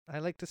I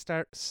like to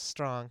start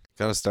strong.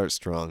 Gotta start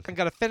strong. I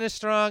gotta finish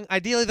strong.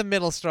 Ideally, the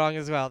middle strong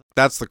as well.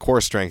 That's the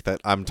core strength that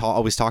I'm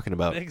always talking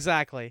about.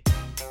 Exactly.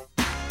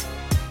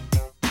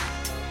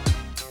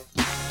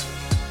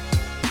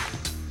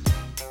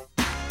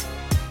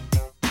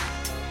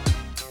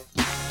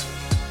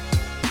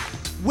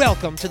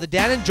 Welcome to the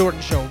Dan and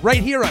Jordan Show,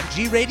 right here on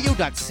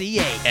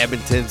gradio.ca.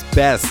 Edmonton's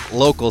best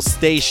local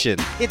station.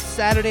 It's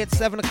Saturday at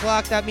 7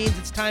 o'clock. That means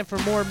it's time for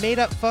more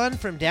made-up fun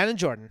from Dan and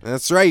Jordan.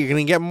 That's right. You're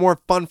going to get more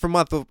fun from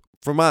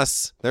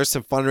us. There's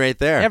some fun right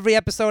there. Every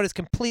episode is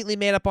completely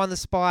made up on the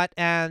spot,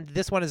 and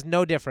this one is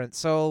no different.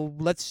 So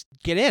let's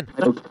get in.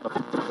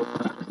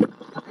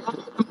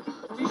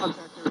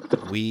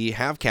 We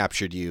have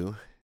captured you,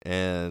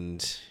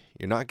 and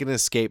you're not going to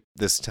escape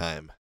this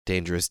time,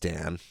 Dangerous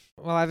Dan.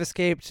 Well, I've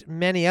escaped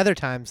many other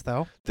times,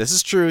 though. This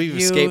is true. You've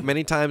escaped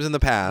many times in the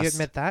past. You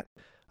admit that?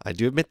 I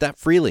do admit that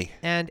freely.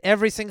 And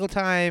every single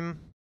time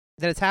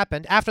that it's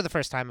happened, after the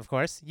first time, of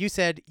course, you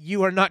said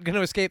you are not going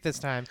to escape this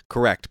time.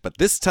 Correct. But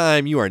this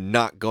time, you are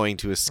not going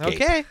to escape.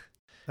 Okay.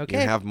 You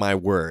have my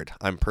word.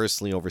 I'm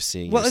personally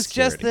overseeing your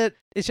security.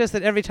 It's just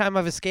that every time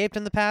I've escaped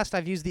in the past,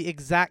 I've used the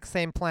exact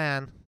same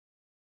plan.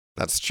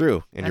 That's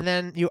true. And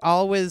then you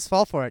always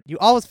fall for it. You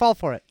always fall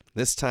for it.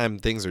 This time,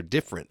 things are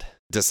different.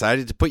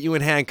 Decided to put you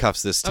in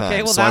handcuffs this time,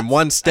 okay, well, so I'm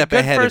one step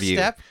ahead of you.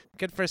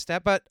 Good first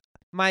step, but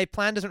my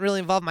plan doesn't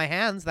really involve my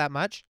hands that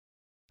much.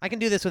 I can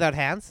do this without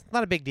hands.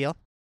 Not a big deal.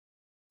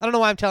 I don't know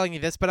why I'm telling you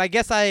this, but I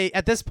guess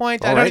at this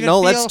point, I don't even feel...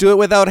 let's do it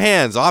without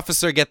hands.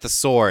 Officer, get the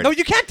sword. No,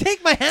 you can't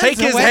take my hands away.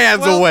 Take his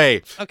hands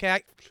away.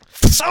 Okay,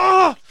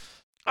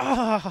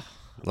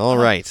 All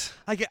right.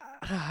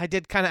 I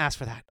did kind of ask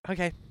for that.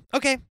 Okay,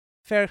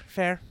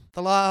 fair.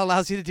 The law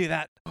allows you to do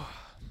that.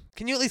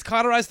 Can you at least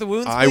cauterize the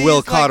wounds, please? I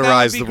will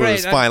cauterize the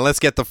wounds. Fine, let's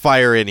get the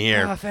fire in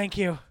here. Oh, thank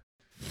you.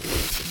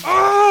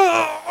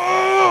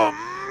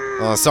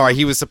 Oh, sorry.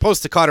 He was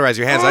supposed to cauterize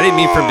your hands. I didn't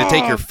mean for him to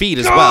take your feet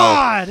as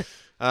well.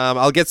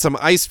 I'll get some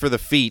ice for the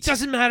feet.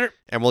 Doesn't matter.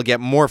 And we'll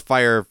get more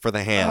fire for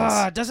the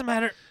hands. Doesn't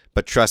matter.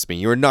 But trust me,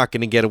 you're not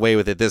going to get away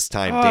with it this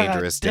time,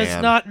 Dangerous Dan.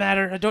 Does not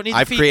matter. I don't need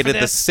I've feet created for the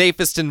this.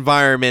 safest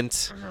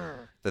environment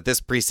that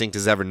this precinct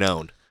has ever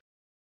known.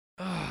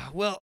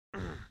 Well,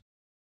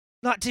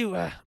 not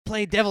to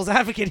play devil's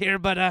advocate here,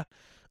 but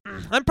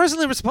I'm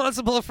personally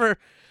responsible for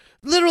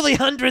literally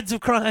hundreds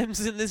of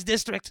crimes in this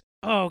district.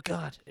 Oh,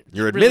 God.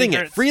 You're admitting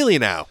it freely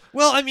now.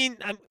 Well, I mean,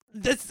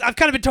 I've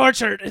kind of been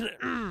tortured.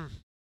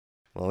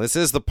 Well, this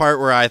is the part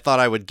where I thought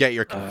I would get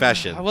your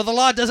confession. Well, the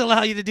law does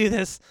allow you to do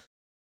this.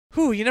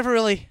 You never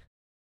really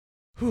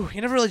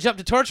jumped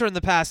to torture in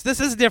the past. This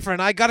is different.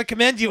 I got to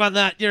commend you on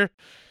that. You're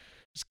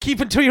just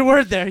keeping to your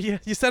word there. You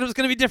said it was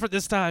going to be different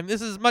this time.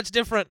 This is much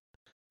different.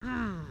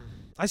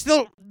 I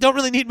still don't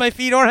really need my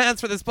feet or hands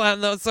for this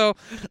plan, though, so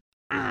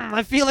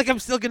I feel like I'm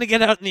still going to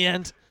get out in the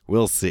end.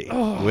 We'll see.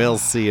 We'll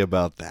see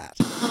about that.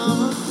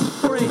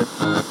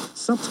 I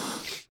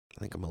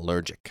think I'm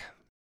allergic.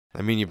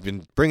 I mean, you've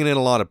been bringing in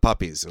a lot of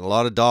puppies and a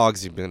lot of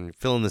dogs. You've been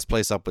filling this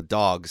place up with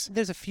dogs.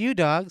 There's a few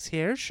dogs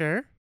here,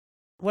 sure.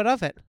 What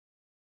of it?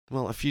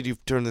 Well,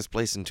 you've turned this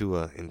place into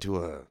a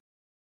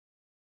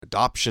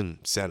adoption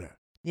center.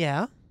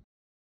 Yeah.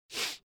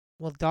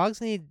 Well, dogs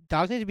need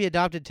to be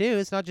adopted too.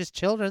 It's not just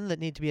children that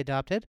need to be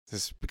adopted.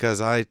 Just because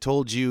I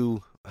told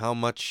you how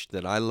much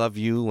that I love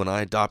you when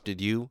I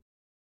adopted you,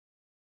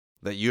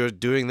 that you're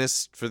doing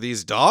this for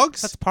these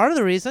dogs? That's part of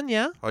the reason,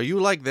 yeah. Are you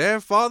like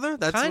their father?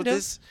 That's kind what of,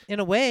 this... in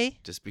a way.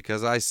 Just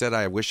because I said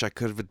I wish I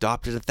could have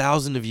adopted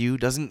 1,000 of you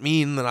doesn't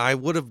mean that I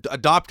would have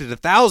adopted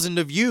 1,000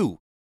 of you.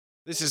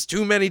 This is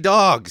too many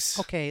dogs.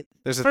 Okay.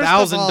 There's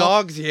 1,000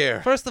 dogs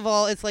here. First of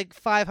all, it's like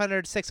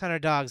 500, 600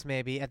 dogs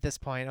maybe at this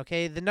point,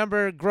 okay? The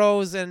number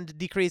grows and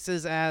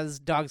decreases as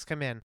dogs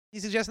come in. You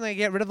suggesting I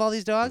get rid of all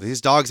these dogs?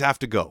 These dogs have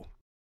to go.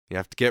 You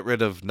have to get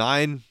rid of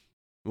 99%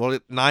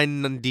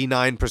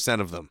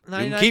 of them.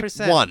 99%. You can keep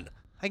one.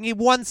 I can keep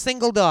one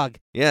single dog.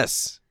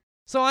 Yes.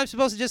 So I'm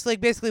supposed to just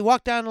basically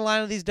walk down the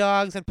line of these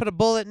dogs and put a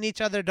bullet in each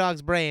other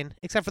dog's brain,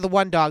 except for the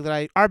one dog that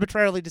I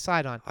arbitrarily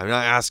decide on. I'm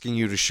not asking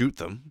you to shoot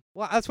them.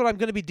 Well, that's what I'm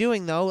going to be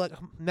doing, though,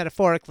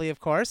 metaphorically, of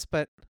course,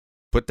 but...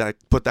 Put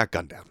that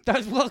gun down.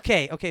 Well,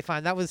 okay,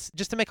 fine. That was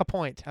just to make a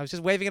point. I was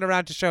just waving it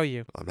around to show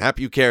you. I'm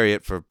happy you carry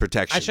it for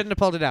protection. I shouldn't have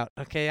pulled it out,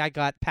 okay? I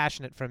got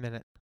passionate for a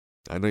minute.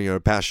 I know you're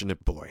a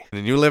passionate boy.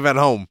 And you live at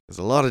home. There's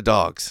a lot of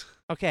dogs.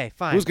 Okay,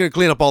 fine. Who's going to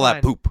clean up all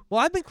that poop? Well,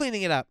 I've been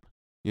cleaning it up.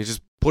 You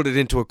just put it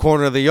into a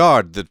corner of the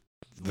yard, the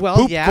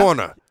poop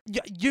corner.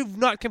 You've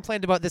not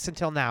complained about this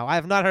until now. I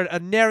have not heard a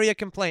nary a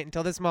complaint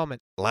until this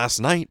moment.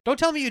 Last night. Don't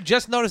tell me you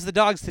just noticed the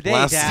dogs today,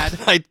 Dad.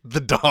 Last night, the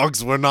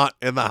dogs were not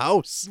in the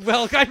house.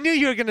 Well, I knew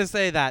you were going to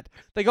say that.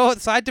 They go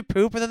outside to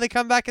poop, and then they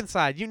come back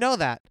inside. You know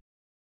that.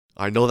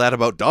 I know that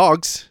about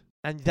dogs.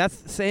 And that's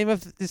the same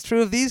is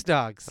true of these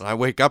dogs. And I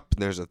wake up,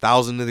 and there's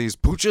 1,000 of these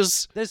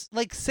pooches. There's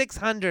like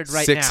 600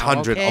 right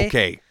 600, now,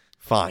 okay,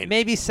 fine.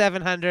 Maybe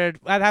 700.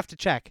 I'd have to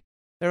check.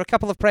 There are a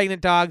couple of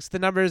pregnant dogs. The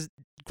numbers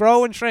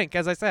grow and shrink,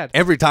 as I said.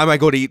 Every time I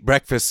go to eat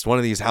breakfast, one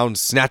of these hounds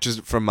snatches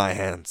it from my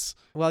hands.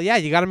 Well, yeah,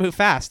 you got to move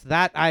fast.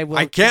 That I will.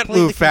 I can't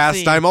move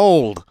fast. I'm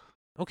old.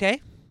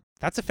 Okay,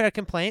 that's a fair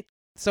complaint.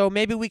 So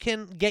maybe we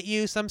can get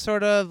you some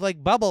sort of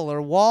like bubble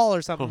or wall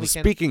or something. Well,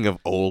 speaking of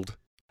old,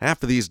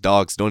 half of these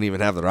dogs don't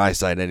even have their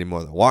eyesight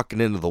anymore. They're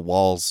walking into the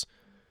walls.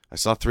 I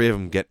saw 3 of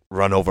them get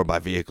run over by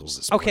vehicles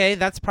this morning. Okay,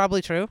 that's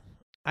probably true.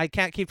 I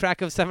can't keep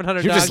track of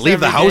 700 You dogs. just leave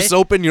the every house day.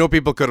 open? You know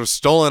people could have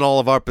stolen all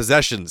of our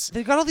possessions.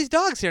 They've got all these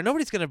dogs here.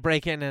 Nobody's going to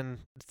break in and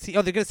see.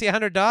 Oh, they're going to see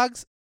 100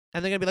 dogs?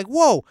 And they're going to be like,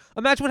 whoa,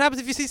 imagine what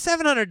happens if you see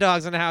 700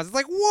 dogs in a house. It's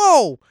like,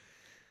 whoa,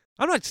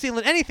 I'm not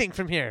stealing anything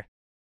from here.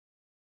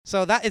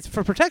 So that it's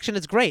for protection.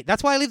 It's great.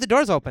 That's why I leave the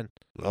doors open.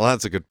 Well,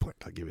 that's a good point.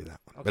 I'll give you that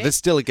one. Okay. But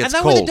it gets And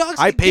that way the cold. dogs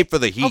I can pay get- for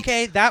the heat.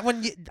 Okay, that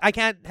one, I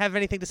can't have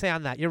anything to say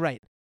on that. You're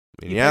right.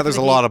 I mean, You yeah, pay for there's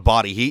the a lot of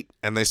body heat,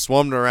 and they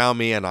swarmed around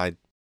me, and I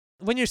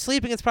When you're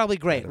sleeping, it's probably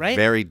great, had a right?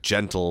 very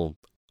gentle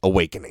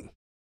awakening.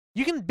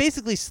 You can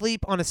basically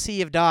sleep on a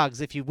sea of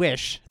dogs if you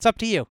wish. It's up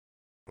to you.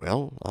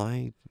 Well,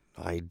 I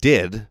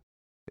did.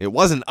 It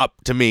wasn't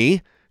up to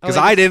me, because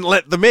Oh, I didn't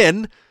let them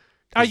in.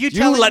 Are you 'Cause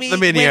telling let me?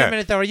 them in wait here. a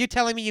minute, though. Are you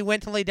telling me you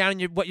went to lay down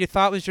in what you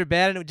thought was your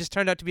bed and it just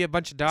turned out to be a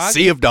bunch of dogs?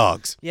 Sea of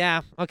dogs.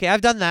 Yeah. Okay, I've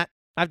done that.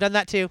 I've done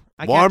that too.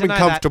 I Warm can't and deny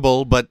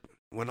comfortable, but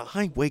when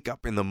I wake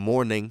up in the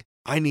morning,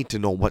 I need to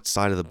know what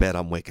side of the bed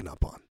I'm waking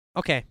up on. That.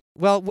 Okay.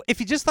 Well, if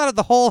you just thought of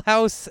the whole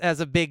house as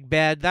a big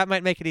bed, that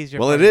might make it easier.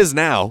 Well, for it you. is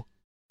now.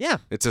 Yeah.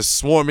 It's a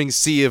swarming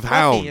sea of Fluffy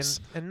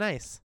hounds. and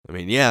nice. I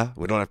mean, yeah,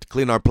 we don't have to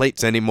clean our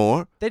plates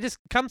anymore. They just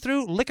come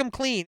through, lick them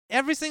clean.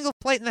 Every single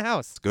plate in the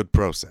house. It's a good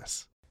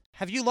process.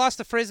 Have you lost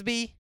a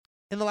frisbee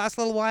in the last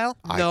little while?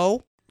 I-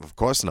 No. Of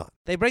course not.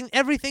 They bring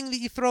everything that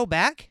you throw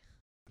back.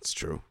 It's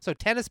true. So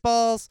tennis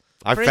balls.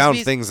 I found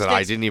Frisbees, things that I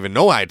sticks. didn't even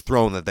know I had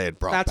thrown that they had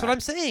brought That's back. what I'm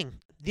saying.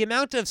 The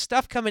amount of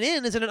stuff coming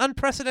in is at an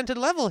unprecedented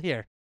level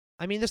here.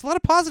 I mean, there's a lot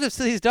of positives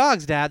to these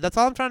dogs, Dad. That's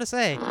all I'm trying to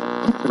say.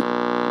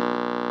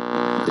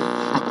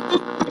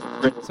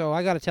 So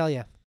I got to tell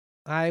you,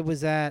 I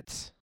was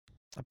at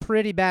a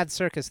pretty bad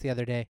circus the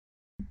other day.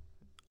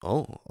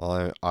 Oh,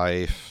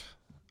 I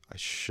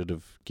should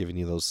have given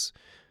you those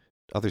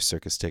other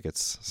circus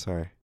tickets.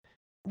 Sorry.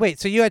 Wait,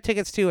 so you had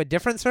tickets to a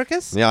different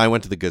circus? Yeah, I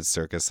went to the good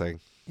circus.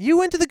 You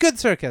went to the good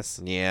circus?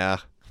 Yeah,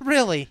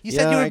 Really? You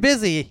said Yeah, you were I-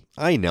 busy.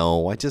 I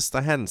know.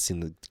 I hadn't seen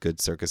the good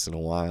circus in a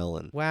while,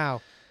 and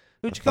Wow.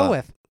 Who'd I you go thought-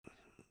 with?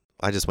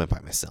 I just went by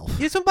myself.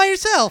 You just went by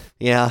yourself.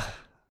 Yeah,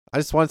 I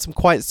just wanted some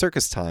quiet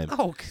circus time.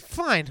 Oh,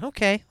 fine.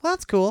 Okay. Well,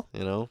 that's cool.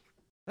 You know.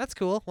 That's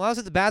cool. Well, I was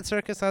at the bad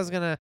circus. I was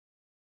going to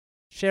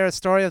share a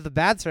story of the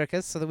bad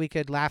circus so that we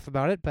could laugh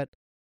about it, but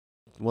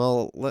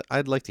Well,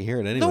 I'd like to hear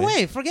it anyway. no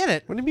way. Forget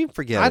it. What do you mean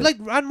forget it?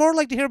 I'd more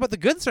like to hear about the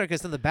good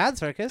circus than the bad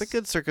circus. The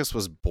good circus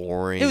was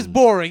boring. It was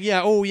boring.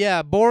 Yeah. Oh,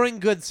 yeah. Boring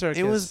good circus.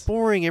 It was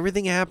boring.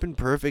 Everything happened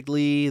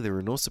perfectly. There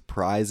were no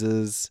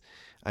surprises.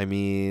 I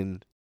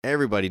mean,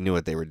 everybody knew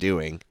what they were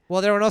doing.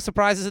 Well, there were no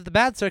surprises at the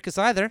bad circus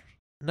either.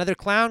 Another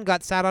clown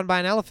got sat on by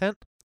an elephant.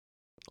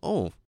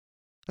 Oh,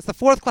 That's the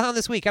 4th clown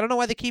this week. I don't know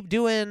why they keep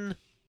doing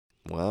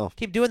wow.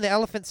 the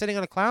elephant sitting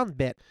on a clown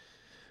bit.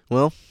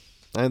 Well,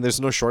 and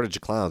there's no shortage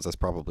of clowns. That's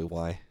probably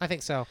why. I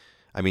think so.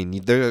 I mean,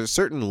 there are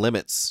certain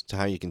limits to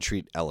how you can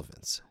treat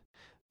elephants.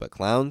 But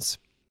clowns,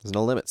 there's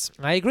no limits.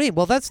 I agree.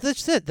 Well, that's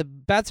it. The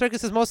bad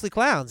circus is mostly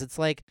clowns. It's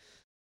like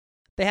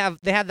they had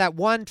that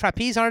one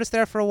trapeze artist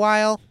there for a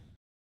while,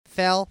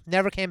 fell,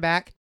 never came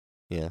back.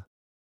 Yeah.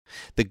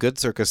 The good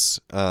circus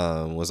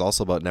was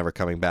also about never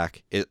coming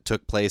back. It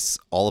took place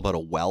all about a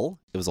well.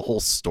 It was a whole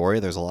story.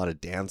 There's a lot of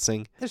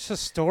dancing. There's a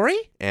story?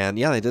 And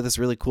yeah, they did this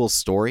really cool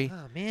story.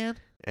 Oh, man.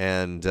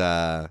 And,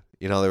 there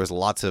was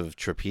lots of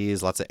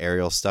trapeze, lots of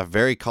aerial stuff.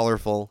 Very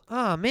colorful.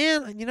 Oh,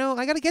 man.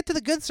 I got to get to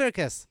the good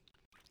circus.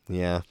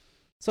 Yeah.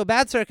 So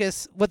bad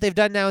circus, what they've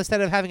done now,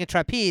 instead of having a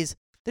trapeze,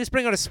 they just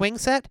bring out a swing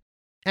set,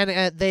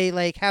 and they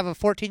have a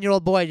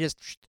 14-year-old boy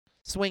just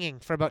swinging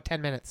for about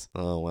 10 minutes.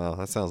 Oh, wow.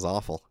 That sounds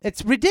awful.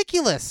 It's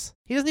ridiculous.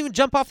 He doesn't even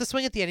jump off the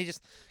swing at the end. He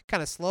just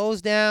kind of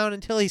slows down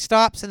until he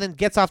stops and then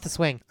gets off the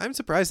swing. I'm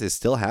surprised they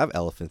still have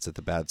elephants at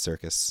the bad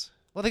circus.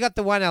 Well, they got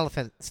the one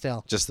elephant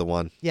still. Just the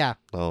one. Yeah,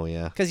 Oh,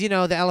 yeah. because, the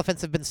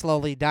elephants have been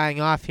slowly dying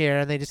off here,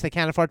 and they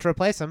can't afford to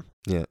replace them.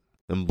 Yeah.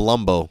 And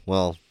Blumbo,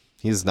 well,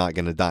 he's not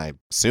going to die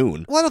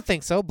soon. Well, I don't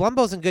think so.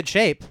 Blumbo's in good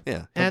shape,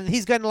 Yeah. and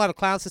he's gotten a lot of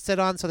clowns to sit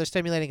on, so they're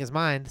stimulating his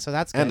mind, so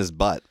that's good. And his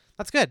butt.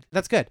 That's good.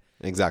 That's good.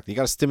 Exactly. You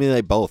got to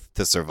stimulate both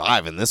to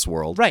survive in this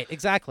world. Right,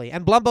 exactly.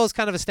 And Blumbo's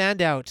kind of a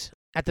standout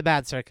at the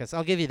bad circus.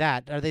 I'll give you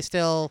that. Are they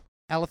still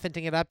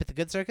elephanting it up at the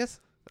good circus?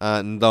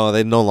 No,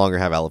 they no longer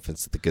have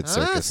elephants at the good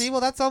circus. See,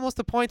 well, that's almost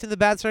a point in the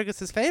bad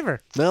circus's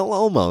favor. Well,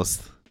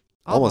 almost.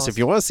 Almost. If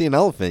you want to see an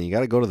elephant, you got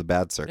to go to the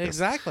bad circus.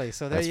 Exactly.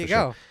 So there That's you for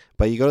go. sure.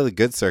 But you go to the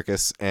good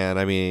circus, and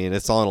I mean,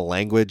 it's all in a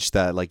language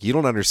that you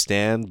don't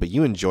understand, but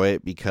you enjoy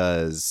it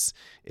because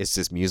it's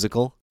just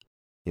musical,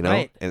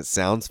 Right. and it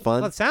sounds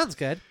fun. Well, it sounds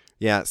good.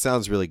 Yeah, it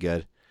sounds really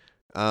good.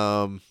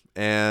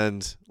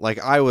 And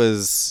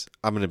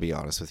I'm going to be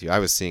honest with you, I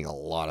was seeing a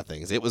lot of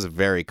things. It was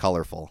very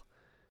colorful.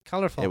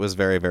 Colorful. It was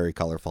very, very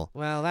colorful.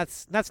 Well,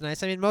 that's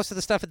nice. I mean, most of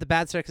the stuff at the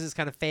bad circus is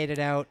kind of faded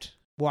out,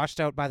 washed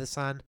out by the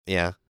sun.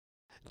 Yeah.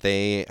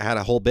 They had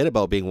a whole bit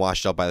about being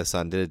washed out by the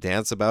sun. Did a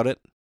dance about it.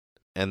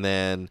 And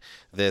then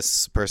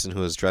this person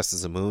who was dressed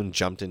as a moon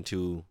jumped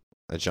into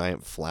a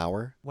giant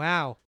flower.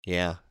 Wow.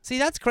 Yeah. See,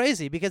 that's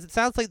crazy because it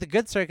sounds like the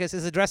good circus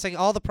is addressing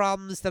all the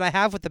problems that I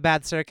have with the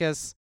bad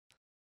circus.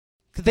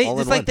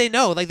 It's like they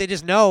know, like they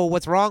just know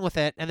what's wrong with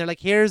it, and they're like,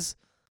 here's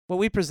what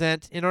we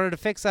present in order to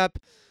fix up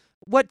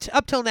what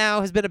up till now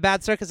has been a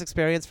bad circus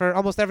experience for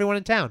almost everyone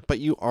in town. But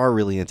you are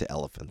really into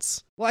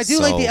elephants. Well, I do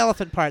like the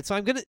elephant part, so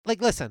I'm going to,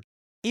 listen,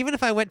 even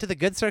if I went to the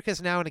good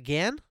circus now and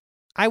again,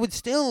 I would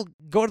still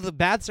go to the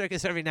bad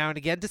circus every now and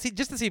again just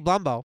to see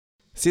Blumbo.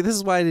 See, this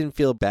is why I didn't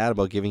feel bad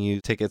about giving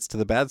you tickets to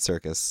the bad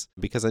circus,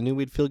 because I knew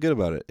we'd feel good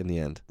about it in the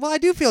end. Well, I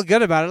do feel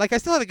good about it. Like, I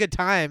still had a good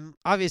time,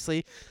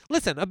 obviously.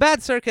 Listen, a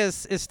bad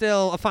circus is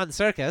still a fun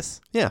circus.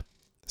 Yeah.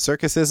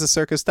 Circus is a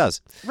circus does.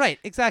 Right,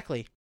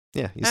 exactly.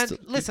 Yeah. And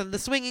listen, the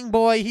swinging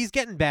boy, he's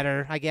getting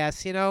better, I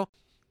guess, you know?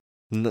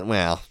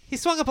 Well. He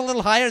swung up a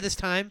little higher this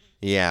time.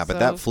 Yeah, but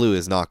that flu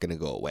is not going to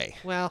go away.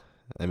 Well.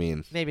 I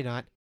mean. Maybe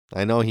not.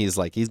 I know he's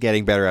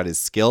getting better at his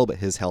skill, but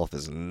his health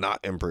is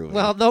not improving.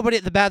 Well, nobody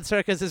at the bad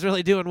circus is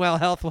really doing well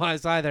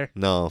health-wise either.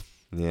 No.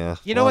 Yeah.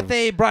 You know what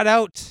they brought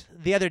out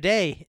the other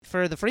day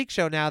for the freak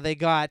show now? They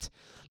got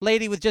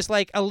lady with just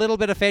like a little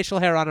bit of facial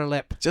hair on her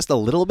lip. Just a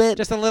little bit?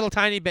 Just a little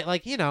tiny bit,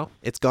 like, you know.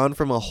 It's gone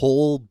from a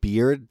whole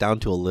beard down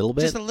to a little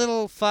bit? Just a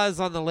little fuzz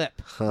on the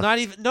lip. Huh. Not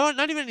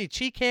even any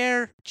cheek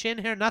hair, chin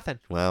hair, nothing.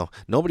 Wow.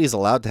 Nobody's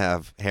allowed to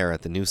have hair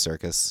at the new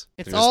circus.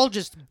 It's all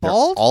just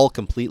bald? They're all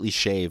completely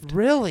shaved.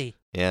 Really?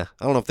 Yeah.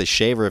 I don't know if they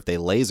shave or if they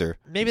laser.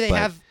 Maybe they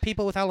have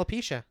people with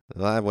alopecia.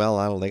 Well,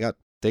 I don't know.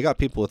 They got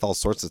people with all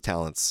sorts of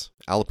talents.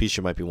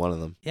 Alopecia might be one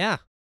of them. Yeah.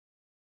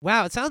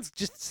 Wow, it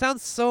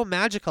sounds so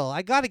magical.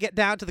 I got to get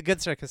down to the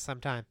good circus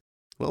sometime.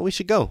 Well, we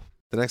should go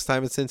the next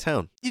time it's in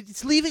town.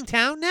 It's leaving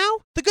town now?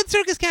 The good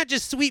circus can't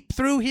just sweep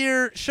through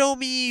here, show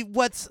me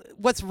what's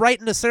right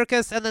in a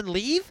circus, and then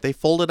leave? They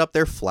folded up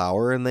their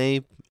flower and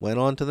they went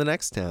on to the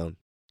next town.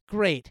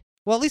 Great.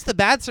 Well, at least the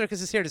bad circus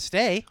is here to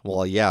stay.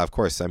 Well, yeah, of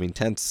course. I mean,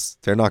 tents,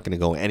 they're not going to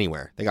go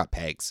anywhere. They got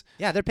pegs.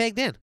 Yeah, they're pegged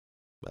in.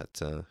 But,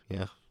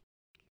 yeah.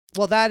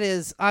 Well, that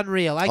is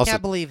unreal. I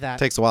can't believe that.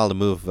 It takes a while to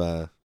move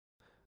a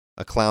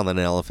clown that an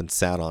elephant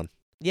sat on.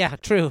 Yeah,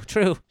 true.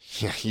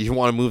 Yeah, you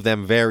want to move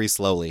them very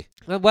slowly.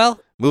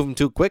 Well, move them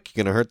too quick,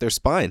 you're going to hurt their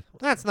spine.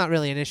 That's not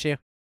really an issue.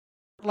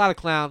 A lot of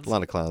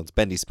clowns.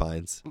 Bendy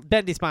spines.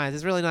 Bendy spines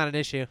is really not an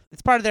issue.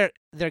 It's part of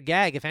their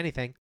gag, if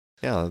anything.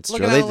 Yeah, that's true.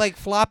 Look at how like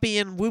floppy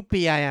and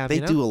whoopy I am. They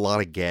do a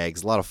lot of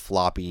gags, a lot of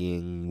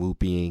floppying,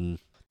 whoopying.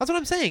 That's what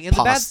I'm saying. And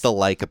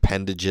pasta-like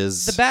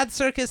appendages. The bad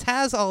circus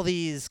has all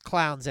these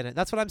clowns in it.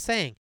 That's what I'm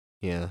saying.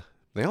 Yeah.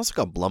 They also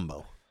got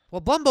Blumbo.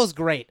 Well, Blumbo's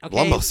great. Okay.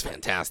 Blumbo's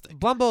fantastic.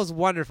 Blumbo's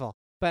wonderful.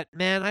 But,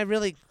 man, I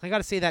got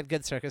to see that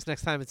good circus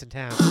next time it's in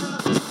town.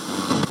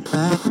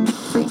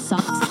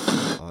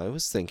 I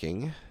was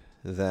thinking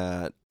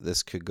that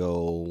this could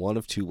go one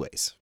of two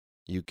ways.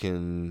 You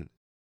can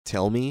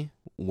tell me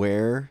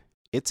where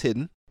it's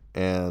hidden,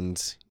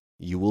 and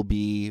you will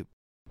be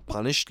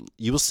punished.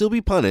 You will still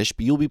be punished,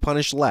 but you'll be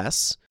punished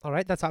less. All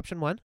right, that's option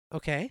one.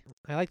 Okay.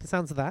 I like the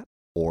sounds of that.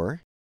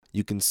 Or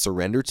you can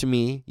surrender to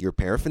me your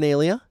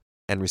paraphernalia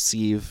and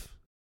receive...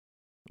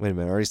 Wait a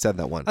minute, I already said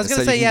that one. I was going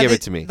to say, you can give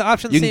it to me. The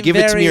options you can give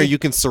it to me or you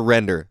can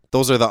surrender.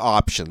 Those are the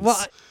options.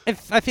 Well,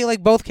 if I feel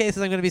like both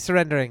cases I'm going to be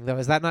surrendering, though.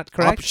 Is that not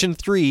correct? Option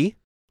 3.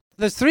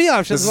 There's 3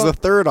 options. This is the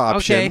third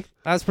option. Okay.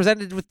 I was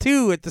presented with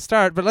 2 at the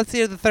start, but let's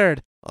hear the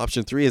third.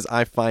 Option 3 is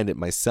I find it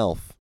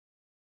myself,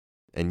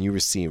 and you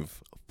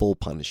receive full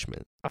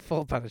punishment. A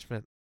full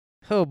punishment.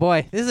 Oh,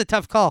 boy. This is a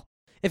tough call.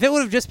 If it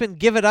would have just been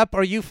give it up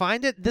or you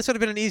find it, this would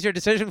have been an easier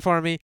decision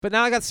for me. But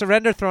now I got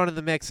surrender thrown in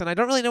the mix, and I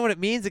don't really know what it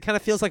means. It kind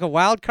of feels like a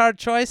wild card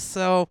choice,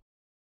 so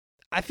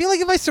I feel like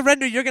if I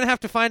surrender, you're going to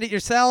have to find it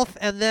yourself,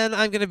 and then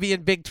I'm going to be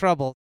in big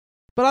trouble.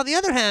 But on the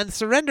other hand,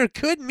 surrender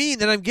could mean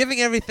that I'm giving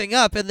everything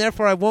up, and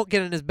therefore I won't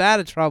get in as bad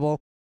a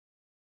trouble.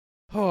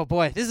 Oh,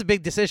 boy. This is a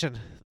big decision.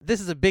 This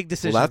is a big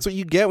decision. Well, that's what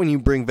you get when you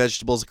bring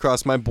vegetables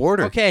across my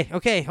border. Okay.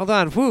 Hold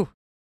on. Whew.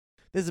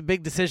 This is a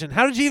big decision.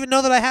 How did you even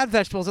know that I had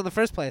vegetables in the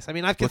first place? I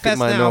mean, I've confessed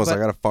now. Look at my nose. I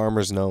got a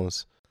farmer's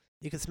nose.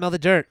 You can smell the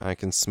dirt. I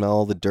can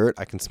smell the dirt.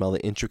 I can smell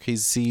the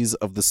intricacies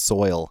of the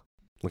soil.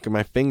 Look at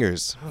my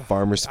fingers.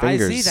 Farmer's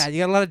fingers. I see that. You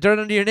got a lot of dirt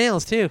under your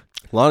nails, too.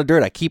 A lot of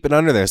dirt. I keep it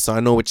under there so I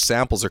know which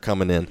samples are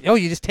coming in. Oh,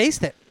 you just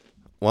taste it.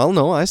 Well,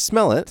 no, I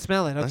smell it.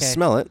 Smell it, okay. I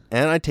smell it,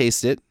 and I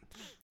taste it.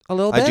 A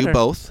little bit? I do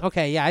both.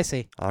 Okay, yeah, I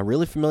see. I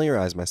really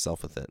familiarize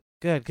myself with it.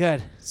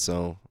 Good.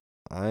 So,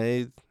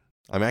 I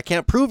mean, I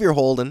can't prove you're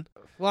holding.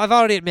 Well, I've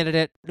already admitted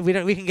it.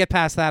 We can get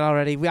past that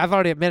already. I've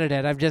already admitted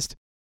it. I'm just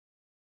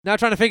now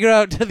trying to figure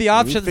out the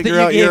options that you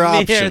gave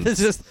me here. This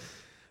is just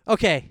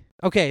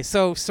okay.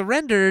 So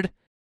surrendered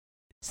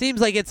seems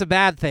like it's a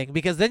bad thing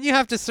because then you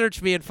have to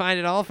search me and find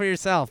it all for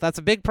yourself. That's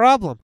a big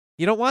problem.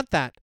 You don't want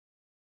that.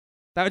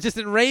 That would just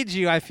enrage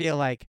you, I feel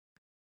like.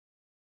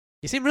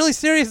 You seem really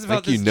serious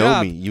about this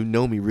job. You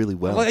know me really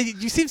well. Well,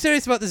 you seem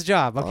serious about this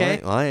job,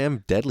 okay? I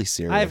am deadly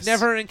serious. I've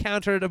never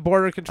encountered a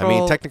border control I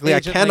mean, technically, I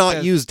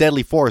cannot use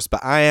deadly force,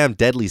 but I am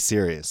deadly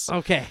serious.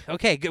 Okay,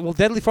 good. Well,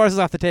 deadly force is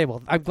off the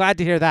table. I'm glad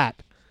to hear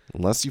that.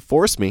 Unless you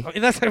force me.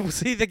 Unless I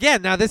see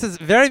again. Now this is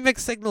very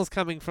mixed signals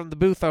coming from the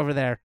booth over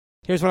there.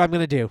 Here's what I'm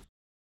going to do.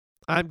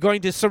 I'm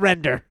going to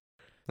surrender.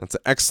 That's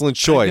an excellent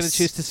choice. I'm going to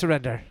choose to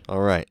surrender.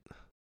 All right.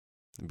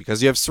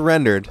 Because you have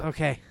surrendered,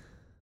 Okay.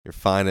 your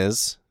fine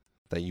is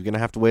that you're going to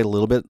have to wait a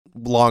little bit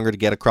longer to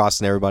get across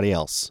than everybody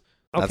else.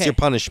 That's Okay. your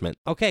punishment.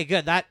 Okay,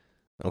 good.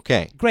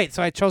 Okay. Great.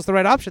 So I chose the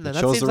right option then.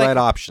 You chose the right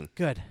option.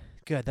 Good.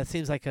 That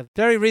seems like a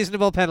very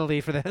reasonable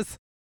penalty for this.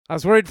 I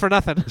was worried for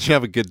nothing. You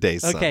have a good day,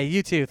 son. Okay,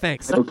 you too.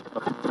 Thanks.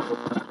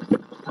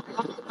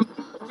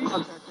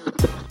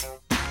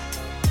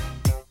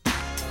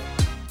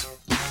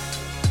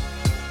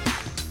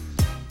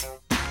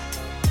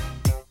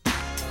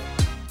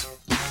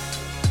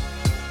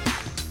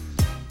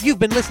 You've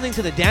been listening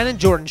to The Dan and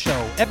Jordan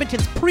Show,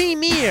 Edmonton's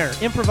premier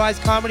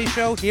improvised comedy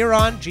show here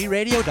on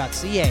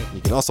gradio.ca.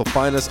 You can also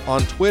find us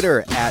on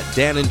Twitter at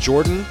Dan and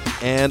Jordan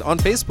and on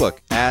Facebook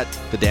at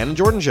The Dan and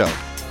Jordan Show.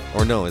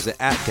 Or no, is it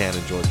at Dan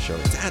and Jordan Show?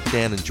 It's at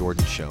Dan and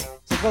Jordan Show.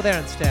 So go there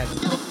instead.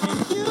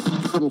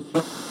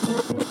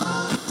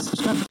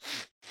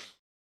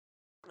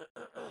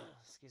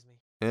 Excuse me.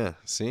 Yeah,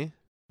 see?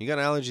 You got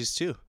allergies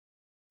too.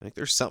 I think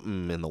there's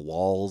something in the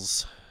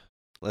walls.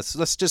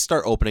 Let's just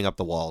start opening up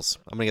the walls.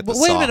 I'm going to get the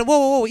Wait saw. a minute.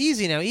 Whoa.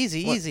 Easy now.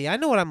 Easy, What? easy. I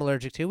know what I'm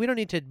allergic to. We don't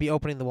need to be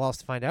opening the walls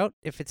to find out.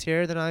 If it's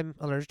here, then I'm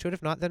allergic to it.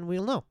 If not, then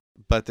we'll know.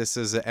 But this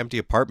is an empty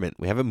apartment.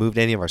 We haven't moved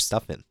any of our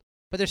stuff in.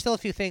 But there's still a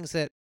few things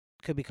that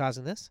could be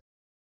causing this.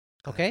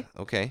 Okay?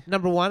 Okay.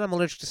 Number one, I'm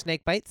allergic to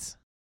snake bites.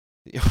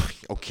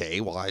 Okay,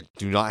 well, I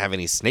do not have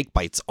any snake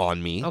bites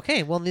on me.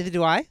 Okay, well, neither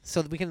do I.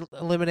 So we can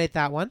eliminate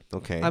that one.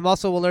 Okay. I'm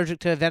also allergic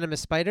to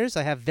venomous spiders.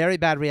 I have very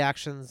bad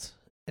reactions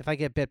if I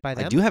get bit by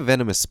them. I do have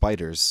venomous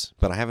spiders,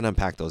 but I haven't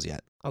unpacked those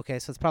yet. Okay,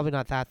 so it's probably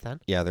not that then.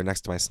 Yeah, they're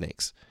next to my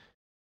snakes.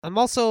 I'm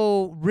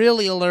also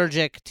really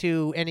allergic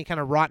to any kind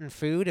of rotten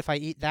food. If I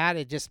eat that,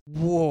 it just,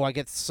 I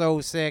get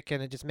so sick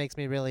and it just makes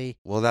me really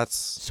Well, that's...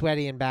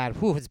 sweaty and bad.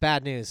 It's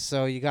bad news.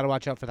 So you got to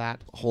watch out for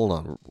that. Hold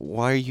on.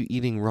 Why are you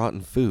eating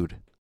rotten food?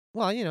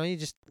 Well, you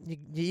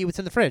eat what's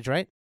in the fridge,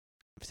 right?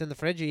 If it's in the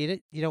fridge, you eat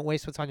it. You don't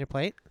waste what's on your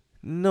plate.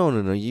 No.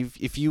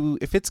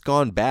 If it's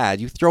gone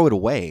bad, you throw it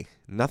away.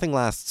 Nothing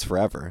lasts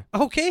forever.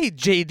 Okay,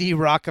 J.D.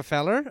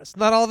 Rockefeller. It's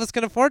not all of us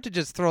can afford to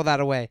just throw that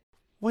away.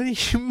 What do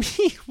you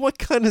mean? What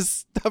kind of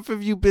stuff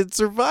have you been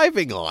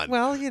surviving on?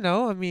 Well,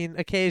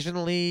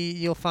 occasionally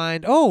you'll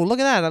find, look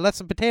at that. I left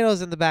some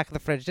potatoes in the back of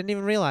the fridge. Didn't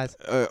even realize.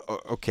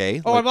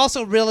 Okay. I'm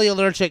also really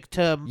allergic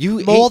to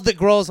You mold that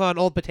grows on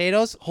old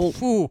potatoes.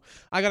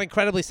 I got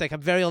incredibly sick.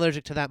 I'm very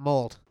allergic to that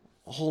mold.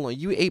 Hold on.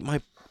 You ate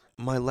my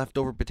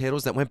leftover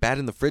potatoes that went bad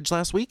in the fridge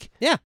last week?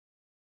 Yeah.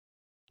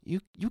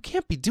 You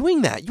can't be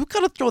doing that. You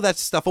gotta throw that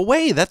stuff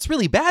away. That's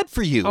really bad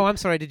for you. Oh, I'm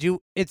sorry. Did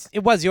you?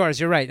 It was yours.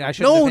 You're right. I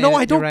should. No,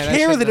 I don't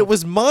care that it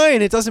was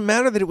mine. It doesn't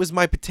matter that it was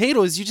my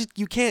potatoes.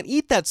 You can't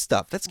eat that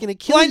stuff. That's gonna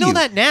kill you. Well, I know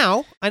that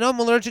now. I know I'm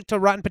allergic to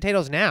rotten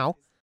potatoes now.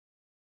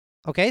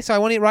 Okay, so I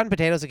won't eat rotten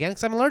potatoes again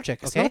because I'm allergic.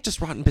 Okay? It's not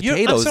just rotten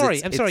potatoes.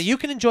 I'm sorry. You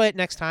can enjoy it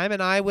next time,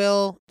 and I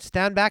will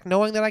stand back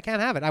knowing that I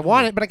can't have it. I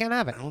want it, but I can't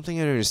have it. I don't think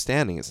you're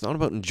understanding. It's not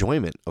about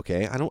enjoyment.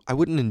 Okay, I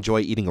wouldn't enjoy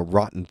eating a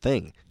rotten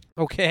thing.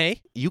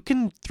 Okay. You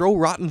can throw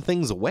rotten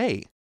things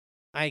away.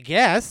 I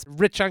guess.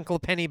 Rich Uncle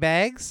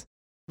Pennybags.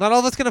 Not all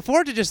of us can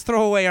afford to just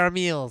throw away our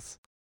meals.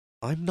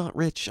 I'm not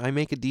rich. I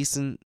make a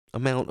decent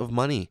amount of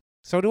money.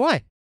 So do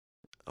I.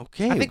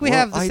 Okay. I think we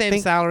have the same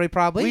salary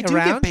probably we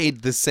around. do get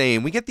paid the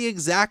same. We get the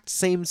exact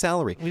same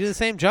salary. We do the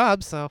same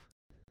job, so it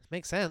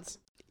makes sense.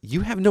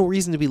 You have no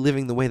reason to be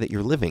living the way that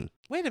you're living.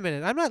 Wait a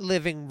minute. I'm not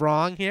living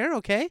wrong here,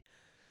 okay?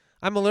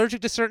 I'm allergic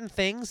to certain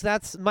things.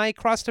 That's my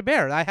cross to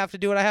bear. I have to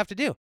do what I have to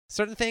do.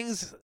 Certain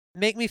things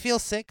make me feel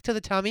sick to the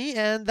tummy,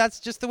 and that's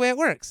just the way it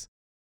works.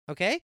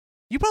 Okay?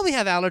 You probably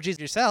have allergies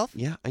yourself.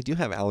 Yeah, I do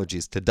have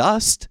allergies to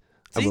dust.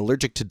 See? I'm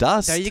allergic to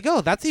dust. There you go.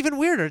 That's even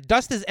weirder.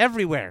 Dust is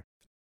everywhere.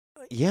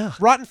 Yeah.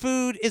 Rotten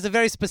food is a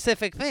very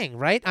specific thing,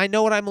 right? I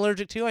know what I'm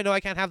allergic to. I know I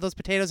can't have those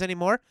potatoes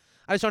anymore.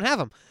 I just don't have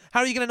them.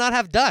 How are you going to not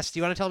have dust?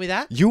 You want to tell me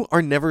that? You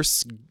are never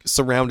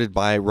surrounded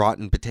by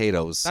rotten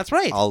potatoes. That's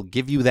right. I'll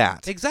give you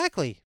that.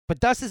 Exactly. But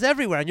dust is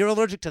everywhere, and you're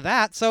allergic to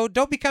that, so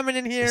don't be coming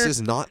in here. This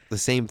is not the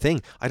same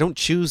thing. I don't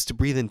choose to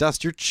breathe in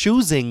dust. You're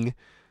choosing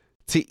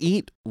to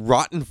eat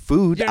rotten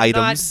food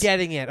items. You're not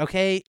getting it,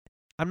 okay?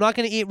 I'm not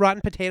going to eat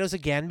rotten potatoes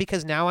again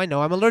because now I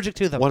know I'm allergic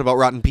to them. What about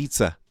rotten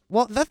pizza?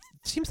 Well, that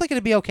seems like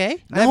it'd be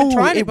okay. No, I haven't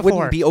tried it before.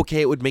 Wouldn't be okay.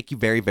 It would make you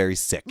very, very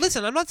sick.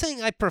 Listen, I'm not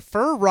saying I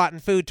prefer rotten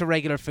food to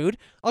regular food.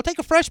 I'll take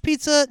a fresh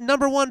pizza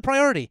 #1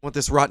 priority. Want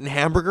this rotten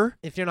hamburger?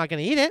 If you're not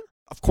going to eat it.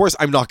 Of course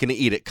I'm not going to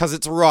eat it because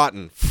it's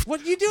rotten.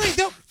 What are you doing?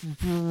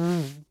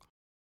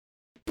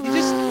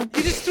 You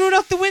just threw it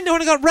out the window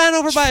and it got ran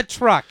over by a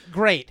truck.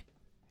 Great.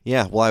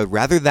 Yeah, well, I would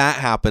rather that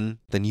happen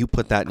than you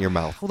put that in your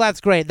mouth. Well,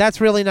 that's great. That's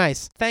really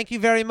nice. Thank you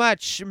very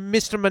much,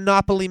 Mr.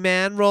 Monopoly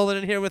Man, rolling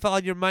in here with all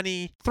your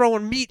money,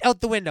 throwing meat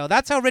out the window.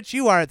 That's how rich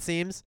you are, it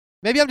seems.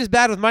 Maybe I'm just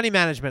bad with money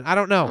management. I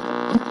don't know.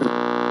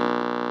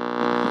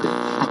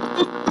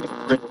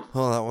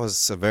 Well, that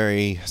was a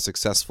very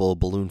successful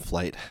balloon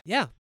flight.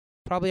 Yeah,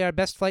 probably our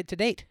best flight to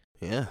date.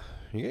 Yeah,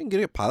 You're getting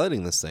good at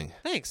piloting this thing.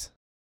 Thanks.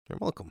 You're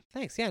welcome.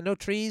 Thanks. Yeah, no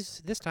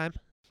trees this time.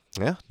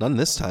 Yeah, none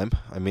this time.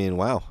 I mean,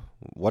 wow.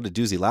 What a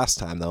doozy last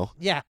time, though.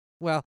 Yeah,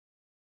 well,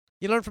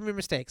 you learn from your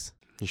mistakes.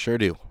 You sure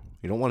do.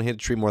 You don't want to hit a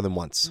tree more than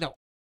once. No.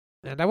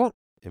 And I won't.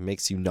 It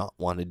makes you not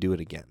want to do it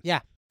again. Yeah,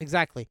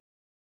 exactly.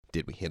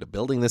 Did we hit a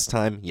building this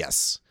time?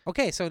 Yes.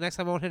 Okay, so next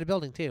time I won't hit a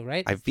building too,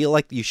 right? I feel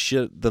like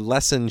the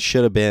lesson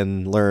should have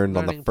been learned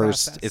on the Learning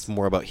first. process. It's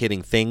more about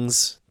hitting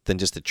things than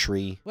just a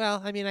tree.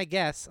 Well, I mean, I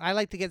guess. I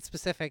like to get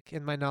specific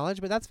in my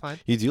knowledge, but that's fine.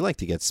 You do like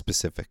to get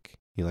specific.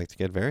 You like to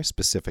get very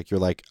specific. You're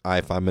like,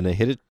 if I'm going to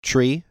hit a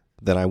tree,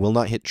 then I will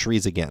not hit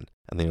trees again.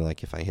 And then you're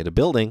like, if I hit a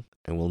building,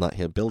 I will not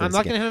hit buildings I'm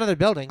not again. going to hit another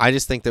building. I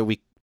just think that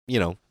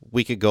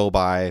we could go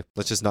by,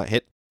 let's just not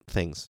hit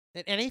things.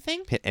 Hit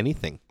anything? Hit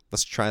anything.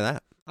 Let's try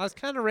that. I was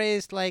kind of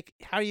raised like,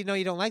 how do you know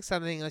you don't like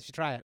something unless you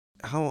try it?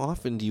 How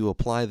often do you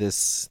apply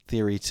this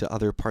theory to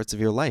other parts of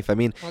your life? I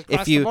mean, Well,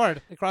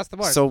 across the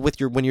board. So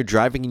when you're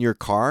driving in your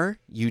car,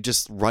 you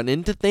just run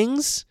into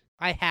things?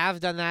 I have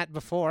done that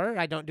before.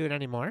 I don't do it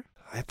anymore.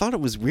 I thought it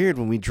was weird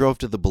when we drove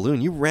to the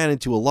balloon. You ran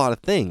into a lot of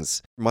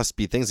things. Must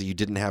be things that you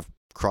didn't have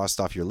crossed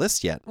off your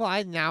list yet.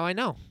 Well, now I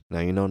know.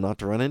 Now you know not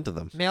to run into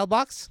them.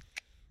 Mailbox?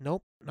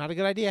 Nope, not a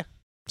good idea.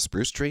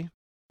 Spruce tree?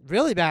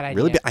 Really bad idea.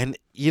 Really bad. And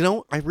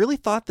I really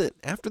thought that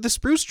after the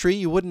spruce tree,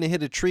 you wouldn't have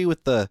hit a tree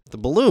with the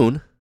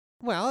balloon.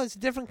 Well, it's a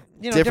different,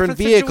 different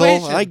vehicle.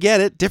 situation. I get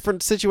it.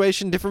 Different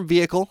situation, different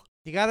vehicle.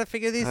 You got to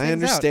figure these things out. I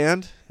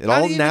understand. It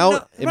How all do you now.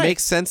 know- It right.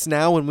 makes sense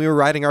now when we were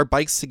riding our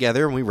bikes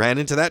together and we ran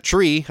into that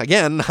tree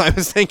again. I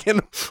was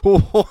thinking,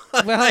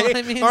 why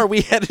I mean- are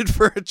we headed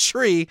for a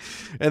tree?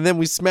 And then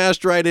we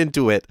smashed right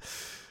into it.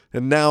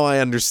 And now I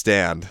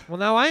understand. Well,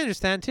 now I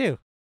understand too,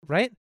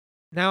 right?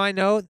 Now I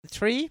know the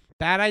tree,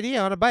 bad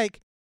idea on a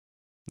bike.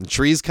 The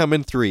trees come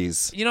in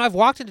threes. You know, I've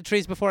walked into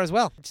trees before as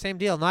well. Same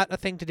deal, not a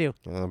thing to do.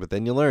 But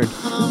then you learn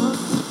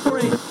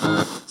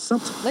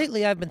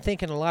Lately, I've been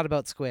thinking a lot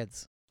about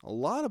squids. a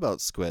lot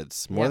about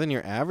squids, more Yeah. than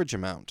your average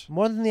amount.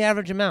 More than the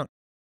average amount.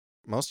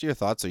 Most of your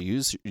thoughts are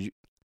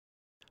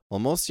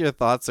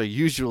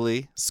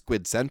usually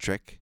squid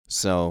centric.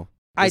 So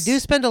I do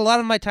spend a lot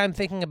of my time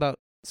thinking about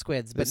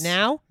squids, but this-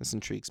 now this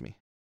intrigues me.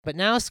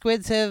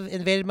 squids have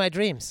invaded my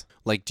dreams.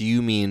 Like, do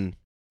you mean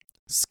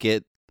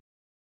skid?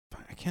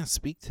 I can't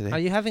speak today. Are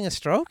you having a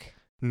stroke?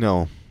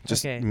 No,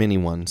 just Okay. mini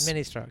ones.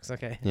 Mini strokes,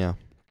 okay. Yeah,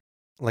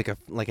 like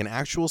an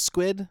actual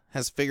squid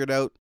has figured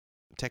out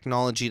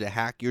technology to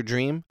hack your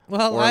dream,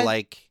 Well, or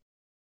like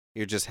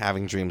you're just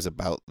having dreams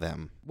about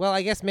them.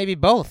 I guess maybe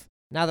both.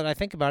 Now that I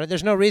think about it,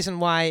 there's no reason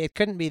why it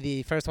couldn't be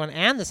the first one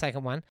and the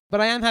second one.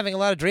 But I am having a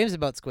lot of dreams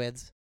about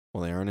squids,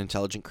 Well, they are an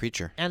intelligent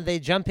creature. and they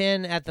jump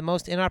in at the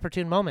most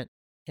inopportune moment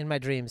in my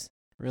dreams.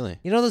 Really?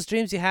 You know those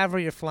dreams you have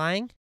where you're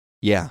flying,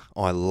 Yeah.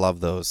 Oh, I love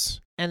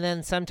those. and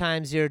then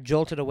sometimes you're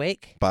jolted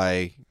awake?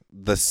 By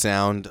the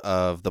sound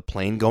of the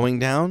plane going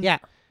down. Yeah.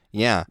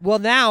 Yeah. Well,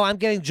 now I'm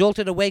getting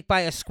jolted awake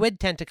by a squid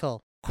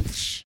tentacle.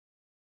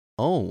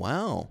 Oh,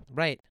 wow.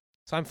 Right.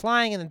 So I'm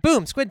flying, and then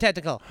boom, squid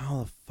tentacle.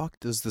 How the fuck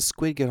does the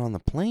squid get on the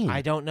plane?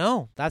 I don't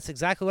know. That's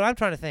exactly what I'm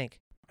trying to think.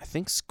 I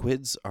think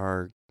squids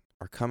are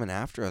coming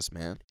after us,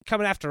 man.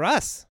 Coming after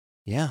us.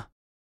 Yeah.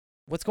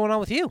 What's going on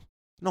with you?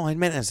 No, I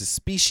meant as a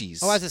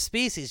species. Oh, as a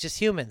species, just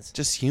humans.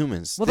 Just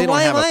humans. Well, They then don't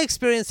why have am I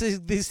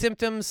experiencing these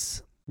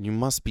symptoms? You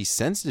must be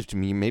sensitive to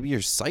me. Maybe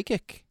you're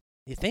psychic.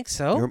 You think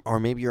so? Or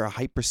maybe you're a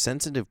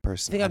hypersensitive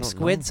person. You think I I'm don't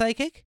squid know.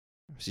 psychic?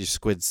 You're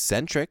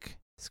squid-centric.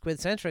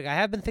 Squid-centric. I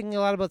have been thinking a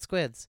lot about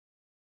squids.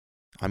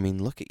 I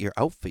mean, look at your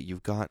outfit.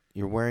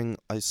 You're wearing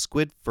a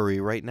squid furry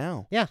right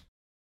now. Yeah.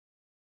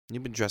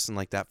 You've been dressing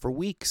like that for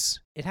weeks.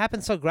 It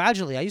happened so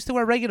gradually. I used to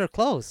wear regular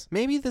clothes.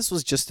 Maybe this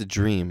was just a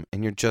dream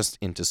and you're just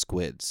into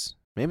squids.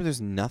 Maybe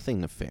there's nothing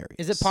nefarious.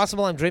 Is it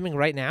possible I'm dreaming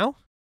right now?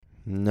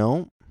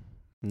 No.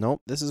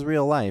 Nope. This is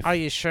real life. Are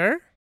you sure?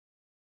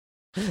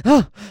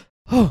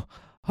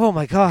 Oh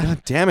my God.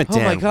 God damn it, Oh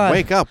my Dan. God.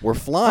 Wake up. We're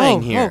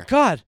flying here. Oh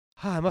God.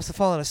 I must have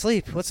fallen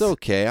asleep. It's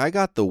okay. I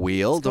got the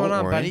wheel. What's Don't going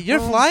on, worry. buddy? You're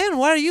flying?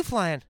 Why are you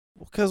flying?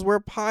 Because we're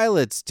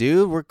pilots,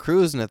 dude. We're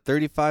cruising at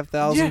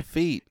 35,000 Yeah.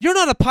 feet. You're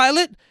not a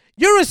pilot.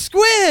 You're a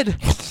squid.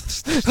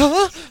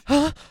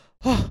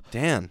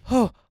 Dan,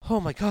 Oh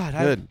my God.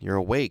 good. You're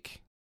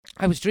awake.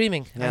 I was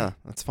dreaming. Yeah,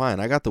 that's fine.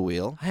 I got the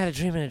wheel. I had a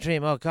dream in a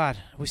dream. Oh God.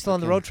 Are we still on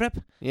the Okay. road trip?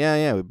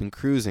 Yeah, we've been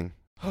cruising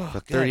Oh, for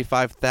good.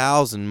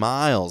 35,000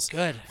 miles.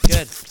 Good.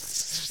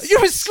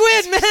 You're a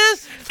squid, man.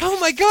 Oh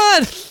my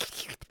God.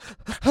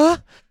 Huh?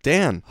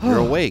 Dan, you're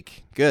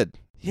awake. Good.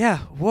 Yeah.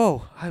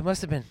 Whoa. I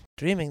must have been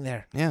dreaming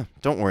there. Yeah,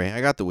 don't worry.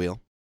 I got the wheel.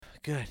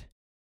 Good.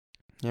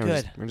 Yeah,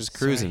 Good. We're just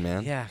cruising, Sorry.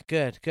 man. Yeah.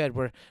 Good.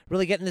 We're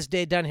really getting this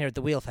day done here at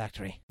the wheel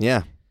factory.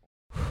 Yeah.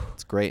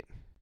 It's great.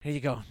 Here you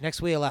go.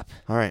 Next wheel up.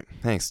 All right,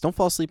 thanks. Don't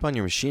fall asleep on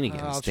your machine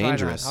again. It's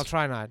dangerous. I'll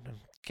try not. I'm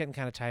getting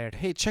kind of tired.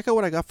 Hey, check out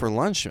what I got for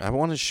lunch. I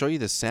want to show you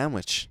this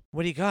sandwich.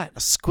 What do you got? A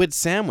squid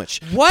sandwich.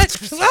 What?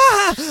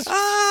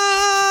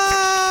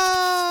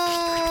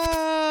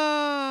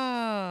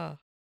 Ah!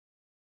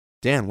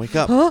 Dan, wake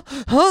up.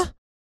 Huh?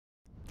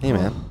 Hey,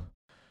 man.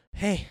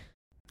 Hey.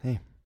 Hey.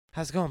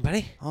 How's it going,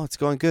 buddy? Oh, it's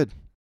going good.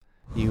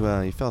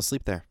 You fell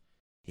asleep there.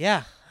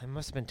 Yeah, I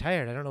must have been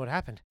tired. I don't know what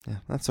happened. Yeah,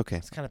 that's okay. I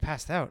was kind of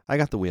passed out. I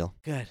got the wheel.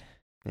 Good.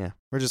 Yeah,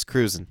 we're just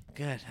cruising.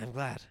 Good. I'm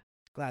glad.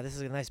 Glad. This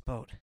is a nice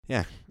boat.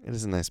 Yeah, it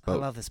is a nice boat.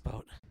 I love this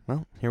boat.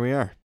 Well, here we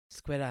are.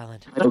 Squid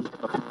Island.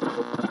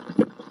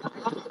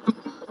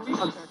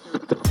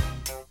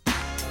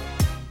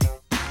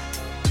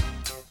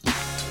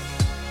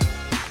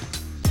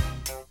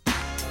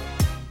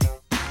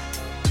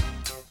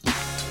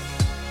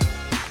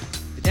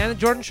 The Dan and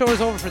Jordan Show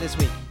is over for this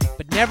week.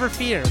 But never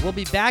fear, we'll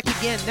be back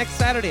again next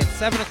Saturday at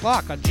 7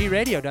 o'clock on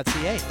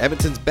gradio.ca.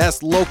 Edmonton's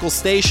best local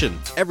station.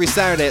 Every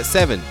Saturday at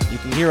 7, you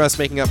can hear us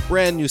making up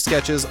brand new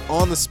sketches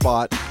on the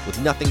spot with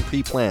nothing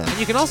pre-planned. And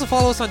you can also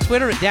follow us on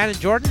Twitter at Dan and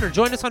Jordan or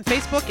join us on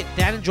Facebook at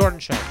Dan and Jordan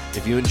Show.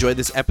 If you enjoyed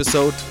this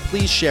episode,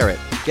 please share it.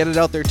 Get it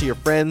out there to your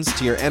friends,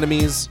 to your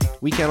enemies.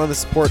 We count on the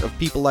support of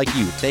people like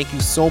you. Thank you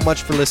so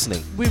much for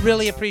listening. We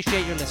really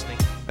appreciate your listening.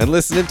 And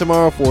listen in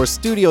tomorrow for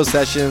studio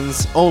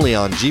sessions only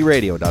on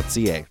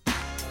gradio.ca.